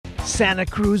Santa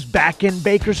Cruz back in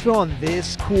Bakersfield on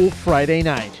this cool Friday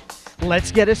night.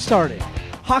 Let's get it started.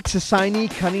 Hawks assignee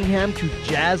Cunningham to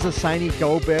Jazz assignee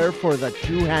Gobert for the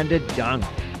two-handed dunk.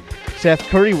 Seth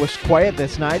Curry was quiet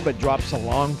this night but drops a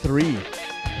long three.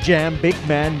 Jam big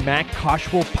man Matt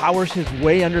Koshwell powers his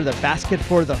way under the basket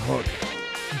for the hook.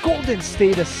 Golden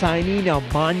State assignee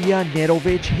Nemanja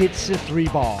Nedovic hits the three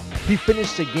ball. He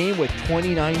finished the game with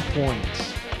 29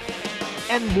 points.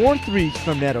 And more threes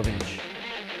from Nedovic.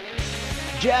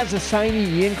 Jazz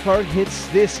assignee Ian Clark hits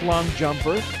this long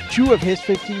jumper, 2 of his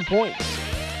 15 points.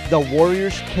 The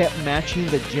Warriors kept matching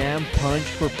the Jam punch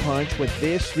for punch with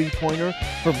this three-pointer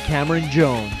from Cameron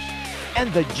Jones.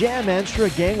 And the Jam answer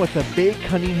again with a big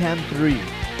Cunningham three.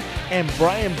 And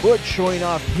Brian Butch showing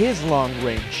off his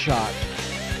long-range shot.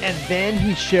 And then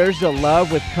he shares the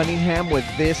love with Cunningham with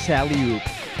this alley-oop.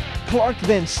 Clark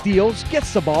then steals,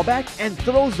 gets the ball back, and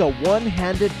throws a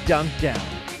one-handed dunk down.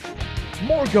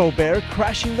 More Gobert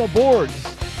crashing the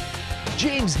boards.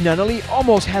 James Nunnally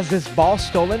almost has this ball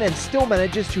stolen and still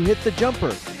manages to hit the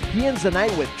jumper. He ends the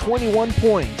night with 21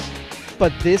 points.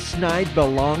 But this night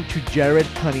belonged to Jared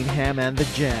Cunningham and the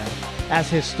Jam, as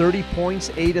his 30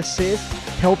 points, 8 assists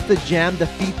helped the Jam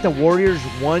defeat the Warriors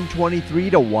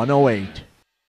 123-108.